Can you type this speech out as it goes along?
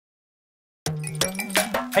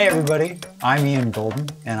Hey everybody, I'm Ean Golden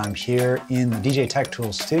and I'm here in the DJ Tech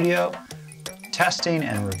Tools studio testing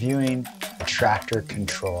and reviewing the Traktor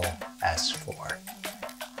Kontrol S4.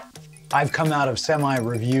 I've come out of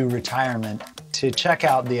semi-review retirement to check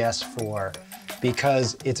out the S4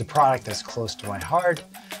 because it's a product that's close to my heart.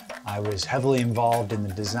 I was heavily involved in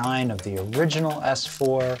the design of the original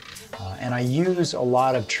S4 and I use a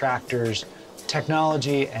lot of Traktor's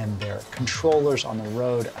technology and their controllers on the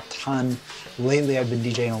road a ton. Lately I've been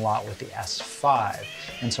DJing a lot with the S5,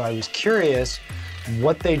 and so I was curious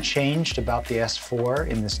what they changed about the S4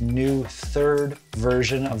 in this new third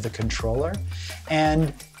version of the controller,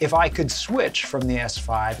 and if I could switch from the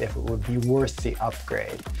S5, if it would be worth the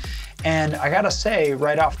upgrade. And I gotta say,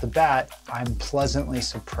 right off the bat, I'm pleasantly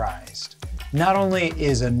surprised. Not only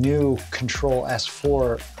is a new Kontrol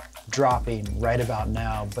S4 dropping right about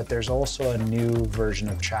now, but there's also a new version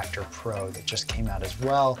of Traktor Pro that just came out as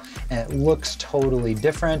well, and it looks totally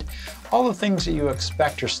different. All the things that you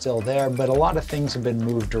expect are still there, but a lot of things have been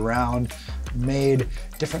moved around, made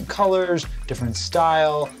different colors, different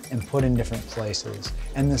style, and put in different places.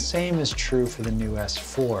 And the same is true for the new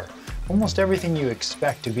S4. Almost everything you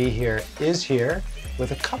expect to be here is here,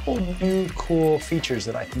 with a couple new cool features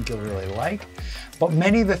that I think you'll really like. But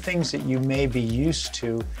many of the things that you may be used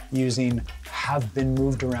to using have been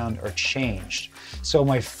moved around or changed. So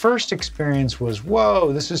my first experience was,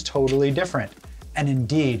 whoa, this is totally different. And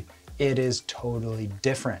indeed, it is totally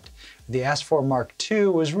different. The S4 Mark II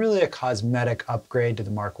was really a cosmetic upgrade to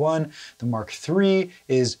the Mark I. The Mark III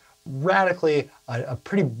is radically a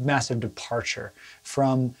pretty massive departure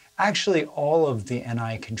from actually all of the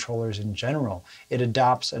NI controllers in general. It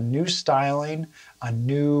adopts a new styling, a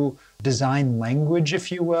new design language,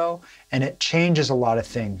 if you will, and it changes a lot of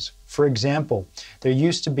things. For example, there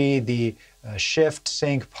used to be the shift,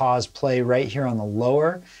 sync, pause, play right here on the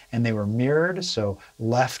lower, and they were mirrored, so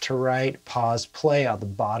left to right, pause, play at the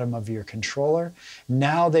bottom of your controller.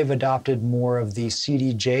 Now they've adopted more of the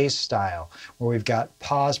CDJ style, where we've got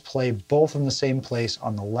pause, play both in the same place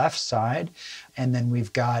on the left side, and then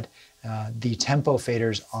we've got the tempo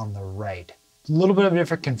faders on the right. A little bit of a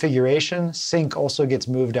different configuration. Sync also gets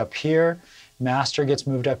moved up here, master gets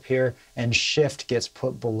moved up here, and shift gets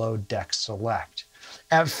put below deck select.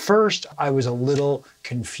 At first, I was a little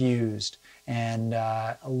confused and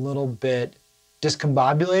a little bit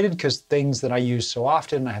discombobulated because things that I use so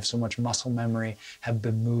often, I have so much muscle memory, have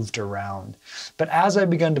been moved around. But as I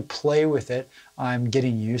begun to play with it, I'm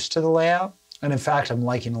getting used to the layout. And in fact, I'm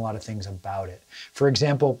liking a lot of things about it. For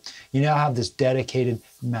example, you now have this dedicated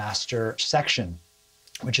master section,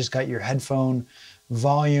 which has got your headphone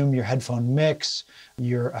volume, your headphone mix,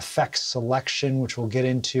 your effects selection, which we'll get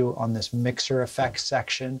into on this mixer effects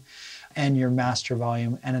section, and your master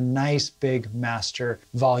volume, and a nice big master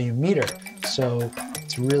volume meter. So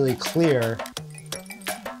it's really clear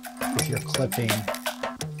if you're clipping.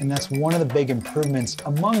 And that's one of the big improvements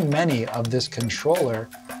among many of this controller,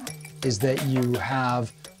 is that you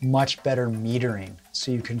have much better metering. So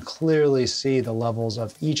you can clearly see the levels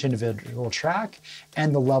of each individual track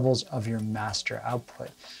and the levels of your master output.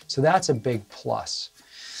 So that's a big plus.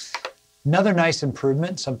 Another nice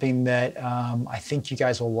improvement, something that I think you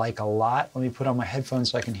guys will like a lot. Let me put on my headphones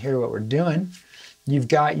so I can hear what we're doing. You've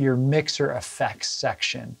got your mixer effects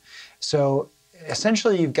section. So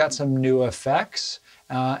essentially you've got some new effects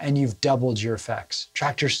and you've doubled your effects.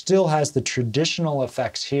 Traktor still has the traditional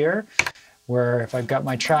effects here, where if I've got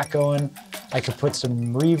my track going, I could put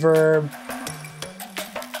some reverb,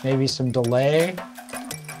 maybe some delay.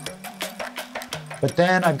 But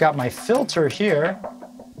then I've got my filter here,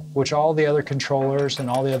 which all the other controllers and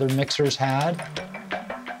all the other mixers had.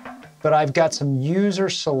 But I've got some user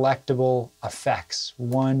selectable effects,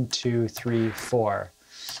 1, 2, 3, 4.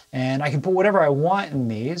 And I can put whatever I want in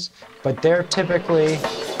these, but they're typically,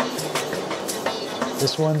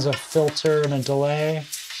 this one's a filter and a delay.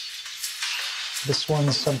 This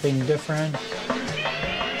one's something different.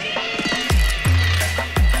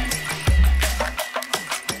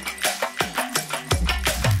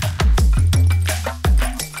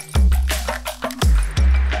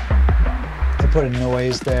 I put a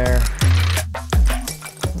noise there.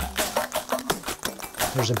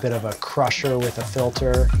 There's a bit of a crusher with a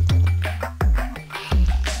filter.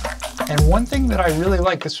 And one thing that I really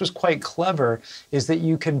like, this was quite clever, is that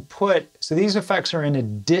you can put, so these effects are in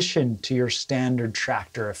addition to your standard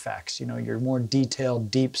Traktor effects, you know, your more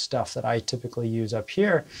detailed, deep stuff that I typically use up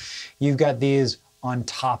here. You've got these on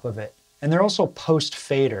top of it. And they're also post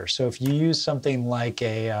fader. So if you use something like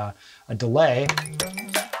a delay,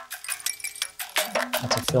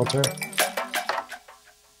 that's a filter,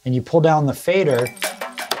 and you pull down the fader,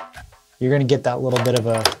 you're going to get that little bit of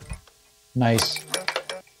a nice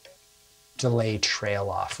delay trail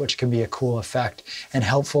off, which can be a cool effect and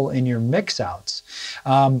helpful in your mix outs.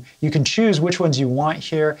 You can choose which ones you want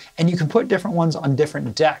here, and you can put different ones on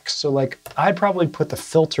different decks. So like I'd probably put the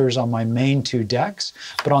filters on my main 2 decks,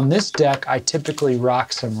 but on this deck I typically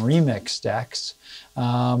rock some remix decks.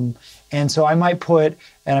 And so I might put,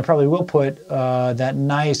 and I probably will put, that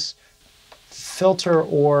nice filter,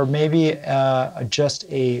 or maybe just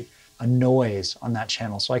a noise on that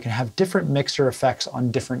channel, so I can have different mixer effects on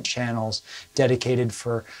different channels dedicated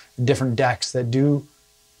for different decks that do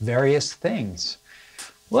various things.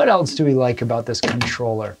 What else do we like about this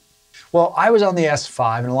controller? Well, I was on the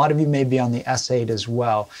S5, and a lot of you may be on the S8 as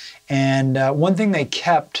well. And one thing they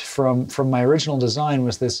kept from my original design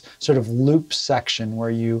was this sort of loop section where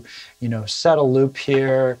you set a loop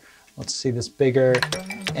here. Let's see this bigger,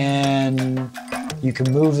 and you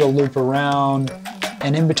can move the loop around.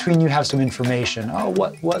 And in between you have some information. Oh,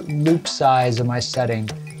 what loop size am I setting?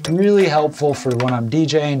 Really helpful for when I'm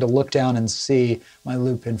DJing to look down and see my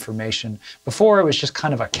loop information. Before it was just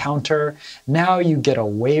kind of a counter. Now you get a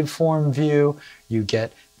waveform view, you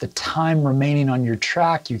get the time remaining on your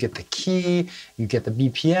track, you get the key, you get the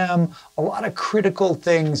BPM, a lot of critical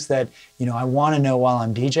things that I want to know while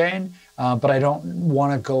I'm DJing, but I don't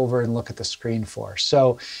want to go over and look at the screen for.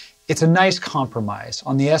 So it's a nice compromise.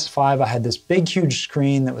 On the S5, I had this big, huge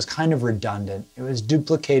screen that was kind of redundant. It was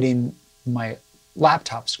duplicating my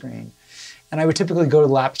laptop screen. And I would typically go to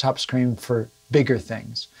the laptop screen for bigger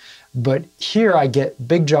things. But here I get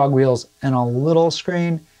big jog wheels and a little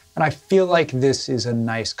screen, and I feel like this is a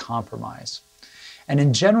nice compromise. And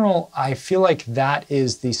in general, I feel like that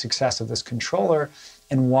is the success of this controller,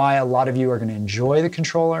 and why a lot of you are going to enjoy the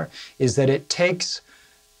controller, is that it takes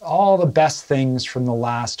all the best things from the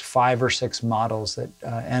last 5 or 6 models that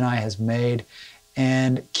NI has made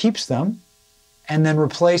and keeps them, and then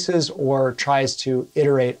replaces or tries to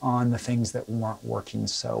iterate on the things that weren't working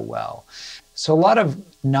so well. So a lot of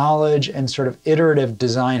knowledge and sort of iterative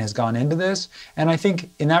design has gone into this, and I think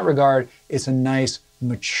in that regard it's a nice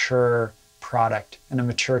mature product and a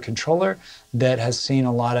mature controller that has seen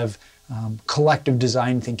a lot of collective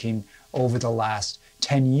design thinking over the last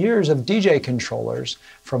 10 years of DJ controllers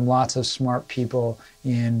from lots of smart people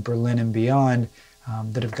in Berlin and beyond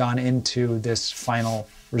that have gone into this final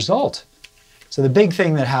result. So the big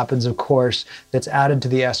thing that happens, of course, that's added to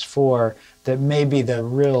the S4 that may be the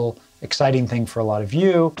real exciting thing for a lot of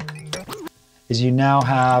you is you now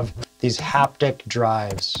have these haptic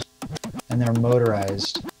drives, and they're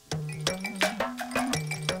motorized.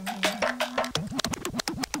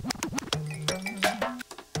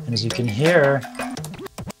 And as you can hear,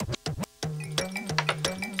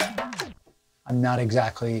 I'm not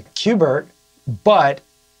exactly Qbert, but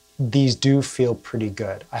these do feel pretty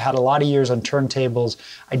good. I had a lot of years on turntables.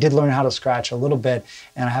 I did learn how to scratch a little bit,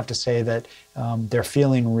 and I have to say that they're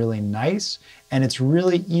feeling really nice, and it's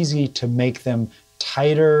really easy to make them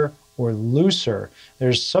tighter or looser.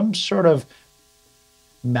 There's some sort of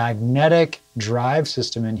magnetic drive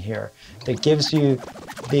system in here that gives you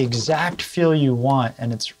the exact feel you want,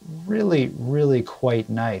 and it's really, really quite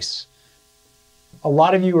nice. A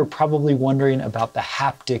lot of you are probably wondering about the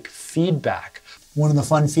haptic feedback. One of the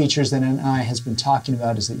fun features that NI has been talking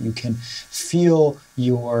about is that you can feel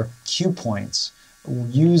your cue points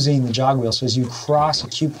using the jog wheel. So as you cross a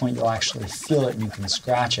cue point, you'll actually feel it and you can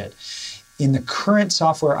scratch it. In the current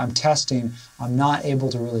software I'm testing, I'm not able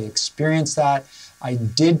to really experience that. I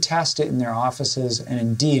did test it in their offices, and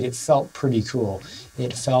indeed it felt pretty cool.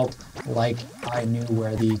 It felt like I knew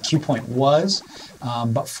where the cue point was.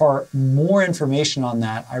 But for more information on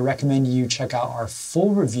that, I recommend you check out our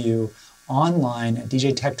full review online at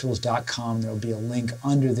djtechtools.com. There will be a link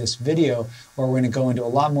under this video where we're going to go into a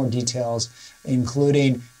lot more details,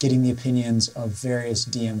 including getting the opinions of various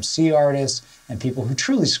DMC artists and people who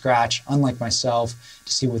truly scratch, unlike myself,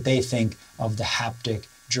 to see what they think of the haptic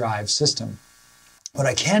drive system. What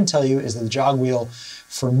I can tell you is that the jog wheel,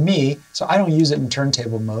 for me, so I don't use it in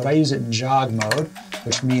turntable mode, I use it in jog mode,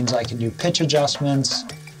 which means I can do pitch adjustments,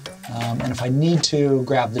 and if I need to,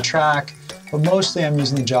 grab the track, but mostly I'm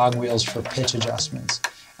using the jog wheels for pitch adjustments.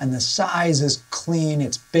 And the size is clean,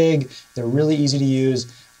 it's big, they're really easy to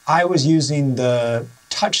use. I was using the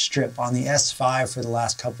touch strip on the S5 for the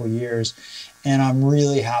last couple of years, and I'm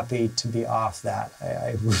really happy to be off that.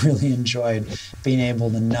 I really enjoyed being able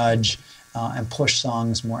to nudge and push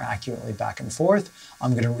songs more accurately back and forth.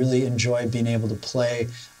 I'm going to really enjoy being able to play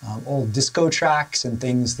old disco tracks and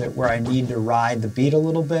things that where I need to ride the beat a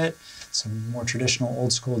little bit, some more traditional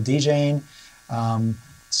old school DJing.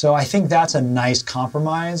 So I think that's a nice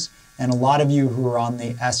compromise, And a lot of you who are on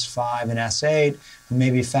the S5 and S8, who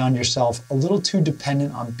maybe found yourself a little too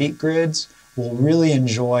dependent on beat grids, will really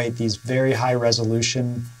enjoy these very high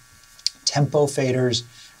resolution tempo faders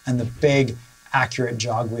and the big accurate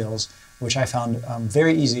jog wheels, which I found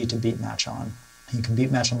very easy to beat match on. You can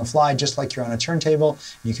beat match on the fly just like you're on a turntable.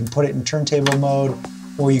 You can put it in turntable mode,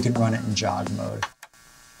 or you can run it in jog mode.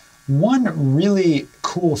 One really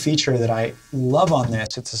cool feature that I love on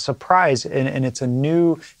this, it's a surprise, and it's a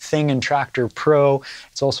new thing in Traktor Pro,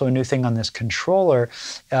 it's also a new thing on this controller,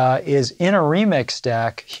 is in a remix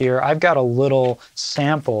deck here, I've got a little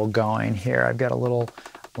sample going here. I've got a little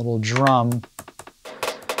drum.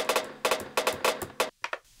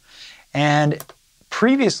 And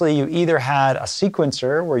previously, you either had a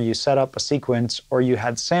sequencer where you set up a sequence, or you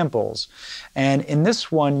had samples. And in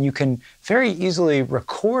this one, you can very easily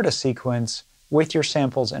record a sequence with your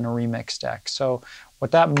samples in a remix deck. So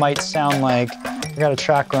what that might sound like, I got a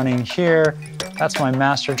track running here. That's my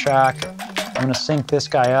master track. I'm gonna sync this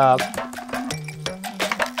guy up.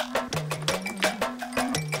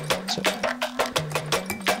 So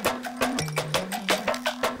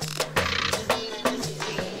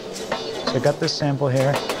I got this sample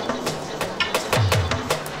here.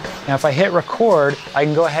 Now if I hit record, I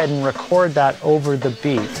can go ahead and record that over the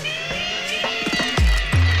beat.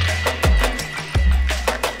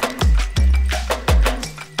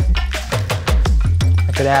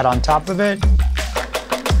 I could add on top of it.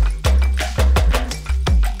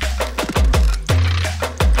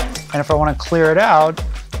 And if I want to clear it out,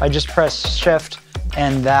 I just press Shift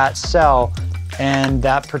and that cell and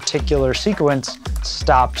that particular sequence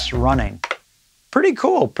stops running. Pretty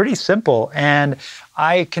cool, pretty simple. And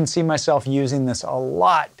I can see myself using this a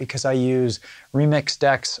lot because I use remix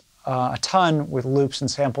decks a ton with loops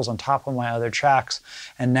and samples on top of my other tracks.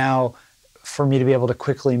 And now for me to be able to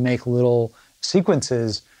quickly make little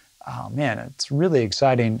sequences, oh man, it's really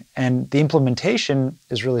exciting. And the implementation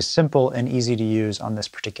is really simple and easy to use on this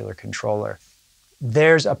particular controller.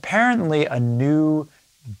 There's apparently a new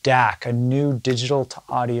DAC, a new digital to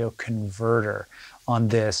audio converter on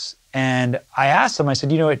this. And I asked them, I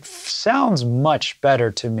said, you know, it sounds much better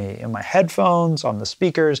to me in my headphones, on the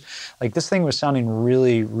speakers. Like this thing was sounding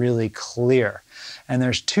really, really clear. And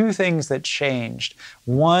there's two things that changed.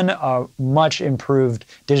 One, a much improved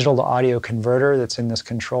digital to audio converter that's in this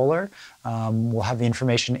controller. We'll have the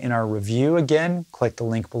information in our review again. Click the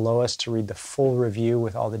link below us to read the full review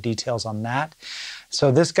with all the details on that. So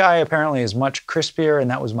this guy apparently is much crispier, and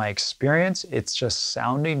that was my experience. It's just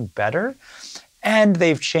sounding better. And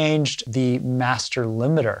they've changed the master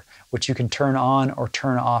limiter, which you can turn on or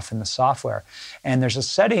turn off in the software. And there's a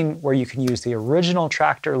setting where you can use the original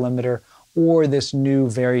Traktor limiter or this new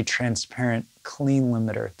very transparent clean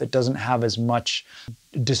limiter that doesn't have as much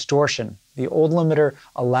distortion. The old limiter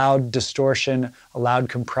allowed distortion, allowed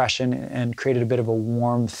compression, and created a bit of a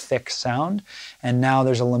warm, thick sound. And now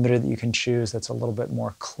there's a limiter that you can choose that's a little bit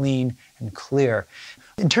more clean and clear.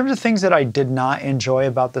 In terms of things that I did not enjoy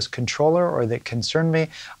about this controller or that concerned me,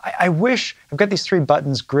 I wish, I've got these three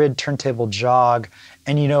buttons, grid, turntable, jog,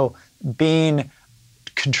 and you know, being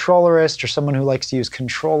controllerist or someone who likes to use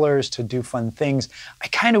controllers to do fun things, I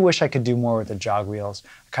kind of wish I could do more with the jog wheels.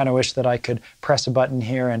 I kind of wish that I could press a button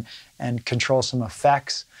here and control some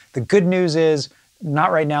effects. The good news is,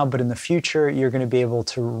 not right now, but in the future, you're going to be able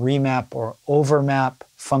to remap or overmap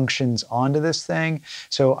functions onto this thing.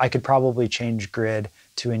 So I could probably change grid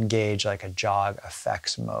to engage like a jog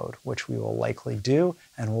effects mode, which we will likely do,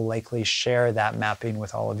 and we'll likely share that mapping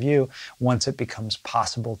with all of you once it becomes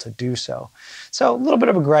possible to do so. So a little bit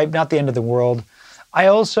of a gripe, not the end of the world. I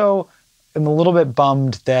also am a little bit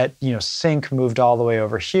bummed that, you know, sync moved all the way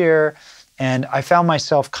over here, and I found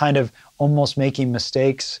myself kind of almost making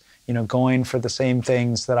mistakes, you know, going for the same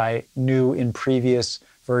things that I knew in previous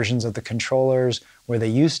versions of the controllers where they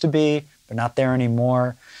used to be, but not there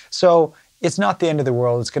anymore. So it's not the end of the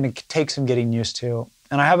world. It's going to take some getting used to.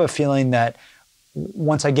 And I have a feeling that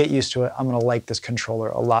once I get used to it, I'm going to like this controller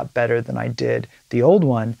a lot better than I did the old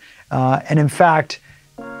one. And in fact,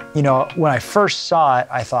 you know, when I first saw it,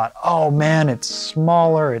 I thought, oh man, it's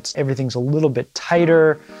smaller. Everything's a little bit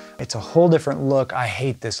tighter. It's a whole different look. I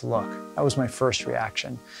hate this look. That was my first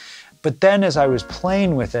reaction. But then as I was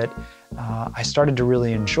playing with it, I started to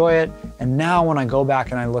really enjoy it. And now when I go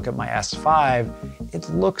back and I look at my S5, it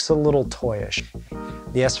looks a little toyish.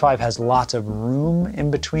 The S5 has lots of room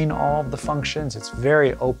in between all of the functions. It's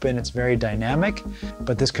very open, it's very dynamic,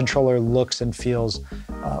 but this controller looks and feels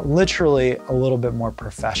literally a little bit more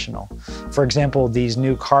professional. For example, these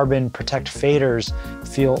new carbon protect faders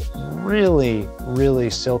feel really, really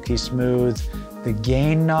silky smooth. The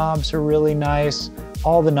gain knobs are really nice.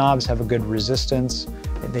 All the knobs have a good resistance.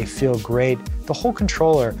 They feel great. The whole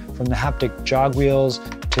controller, from the haptic jog wheels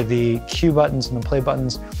to the cue buttons and the play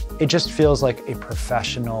buttons, it just feels like a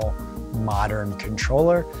professional, modern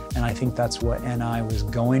controller. And I think that's what NI was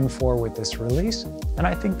going for with this release. And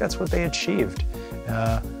I think that's what they achieved.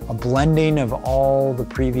 A blending of all the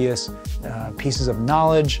previous pieces of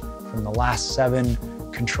knowledge from the last 7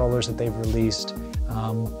 controllers that they've released,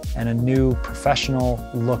 and a new professional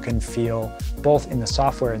look and feel, both in the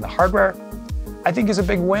software and the hardware, I think is a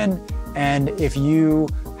big win. And if you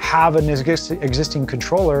have an existing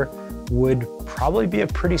controller, would probably be a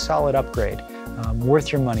pretty solid upgrade.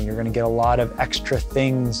 Worth your money. You're going to get a lot of extra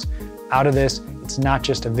things out of this. It's not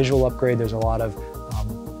just a visual upgrade, there's a lot of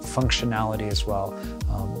functionality as well.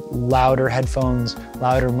 Louder headphones,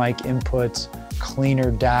 louder mic inputs,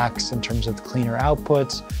 cleaner DACs in terms of cleaner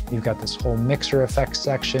outputs. You've got this whole mixer effects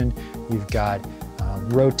section. You've got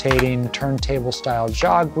rotating turntable style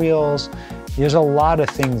jog wheels. There's a lot of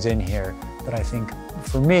things in here that I think,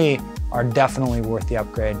 for me, are definitely worth the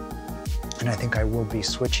upgrade. And I think I will be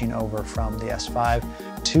switching over from the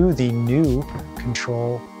S5 to the new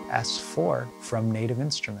Kontrol S4 from Native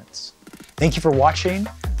Instruments. Thank you for watching.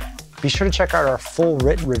 Be sure to check out our full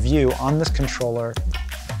written review on this controller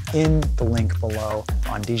in the link below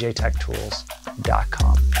on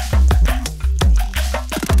djtechtools.com.